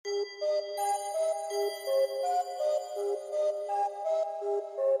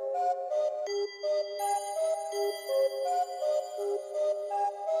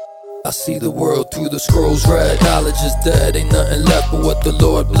I see the world through the scrolls read. Knowledge is dead, ain't nothing left but what the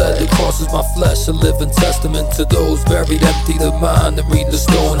Lord bled. The cross is my flesh, a living testament to those buried. Empty the mind and read the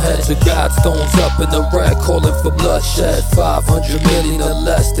stone heads of God's stones up in the wreck, calling for bloodshed. 500 million or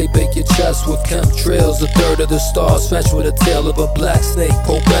less, they bake your chest with chemtrails. A third of the stars fetched with a tail of a black snake.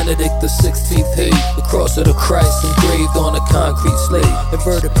 Pope Benedict the 16th hate the cross of the Christ engraved on a concrete slate,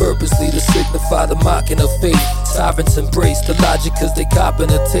 inverted purposely to signify the mocking of faith. Sovereigns embrace the logic cause they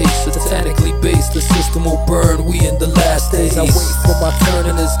copping a taste. Satanically based, the system will burn, we in the last days. I wait for my turn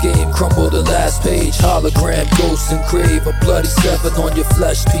in this game, crumble the last page. Hologram, ghosts and crave a bloody 7 on your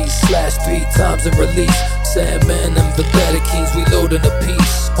flesh piece. Slash 3 times and release. Sandman and Vendetta Kingz, we loading a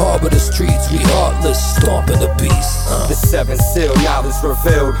piece. Harbor the streets, we heartless, stomping the beast. The 7 seal, knowledge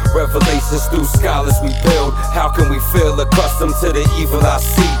revealed. Revelations through scholars we build. How can we feel accustomed to the evil I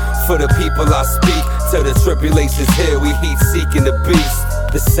see? For the people I speak, to the tribulations here, we heat seeking the beast.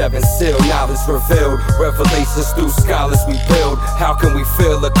 The 7 seal, knowledge revealed. Revelations through scholars we build. How can we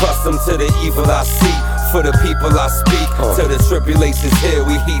feel accustomed to the evil I see? For the people I speak, to the tribulations here,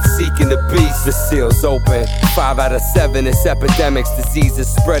 we heat seeking the beast. The seal's open, 5 out of 7, it's epidemics, diseases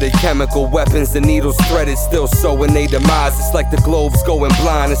spreaded, chemical weapons, the needles threaded, still sowing they demise. It's like the globes going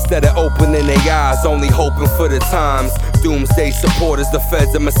blind, instead of opening their eyes, only hoping for the times. Doomsday supporters, the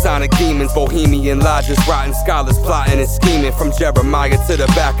feds of Masonic demons, Bohemian lodges, rotten scholars plotting and scheming. From Jeremiah to the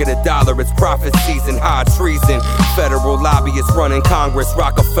back of the dollar, it's prophet season, high treason. Federal lobbyists running Congress,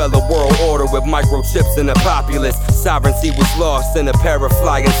 Rockefeller world order with microchips and the populace. Sovereignty was lost in a pair of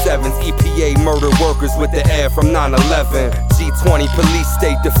flying 7s. EPA murdered workers with the air from 9/11. G20 police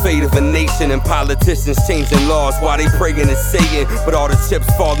state the fate of a nation, and politicians changing laws while they praying to Satan. But all the chips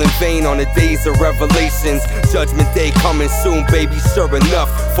fall in vain on the days of revelations. Judgment day coming soon, baby, sure enough.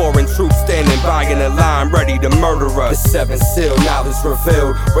 Foreign troops standing by in a line ready to murder us. The 7 seal, knowledge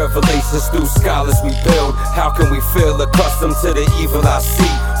revealed. Revelations through scholars we build. How can we feel accustomed to the evil I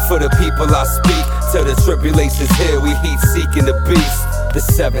see? For the people I speak, to the tribulations here, we heat seeking the beast. The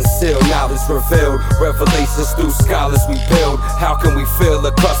 7 seal, knowledge revealed. Revelations through scholars we build. How can we feel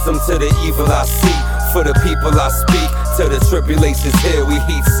accustomed to the evil I see? For the people I speak, to the tribulations here, we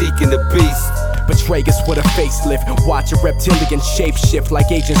heat seeking the beast. Betray us with a facelift. Watch a reptilian shapeshift like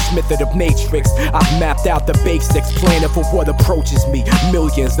Agent Smith of the Matrix. I've mapped out the basics, planning for what approaches me.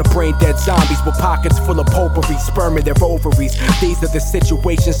 Millions of brain-dead zombies with pockets full of potpourri, sperm in their ovaries. These are the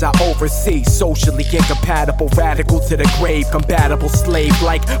situations I oversee. Socially incompatible, radical to the grave, compatible slave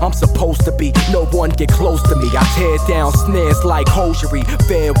like I'm supposed to be. No one get close to me. I tear down snares like hosiery.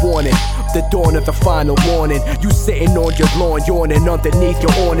 Fair warning, the dawn of the final morning. You sitting on your lawn, yawning underneath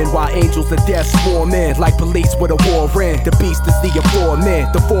your awning, while angels of death swarm in like police with a war in. The beast is the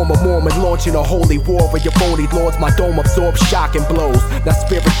informant, the former Mormon launching a holy war of your phony lords. My dome absorbs shocking blows. Not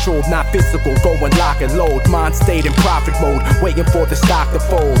spiritual, not physical, going lock and load. Mind stayed in profit mode, waiting for the stock to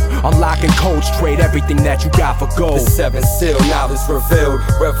fold. Unlocking codes, trade everything that you got for gold. The 7 seal, knowledge revealed.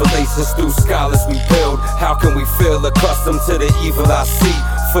 Revelations through scholars we build. How can we feel accustomed to the evil I see?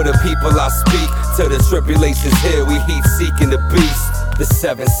 For the people I speak, to the tribulations here, we heat seeking the beast. The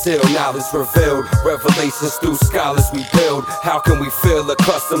 7 seal, knowledge revealed. Revelations through scholars we build. How can we feel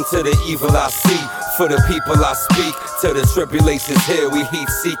accustomed to the evil I see? For the people I speak, to the tribulations here, we heat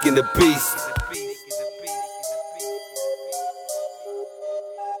seeking the beast.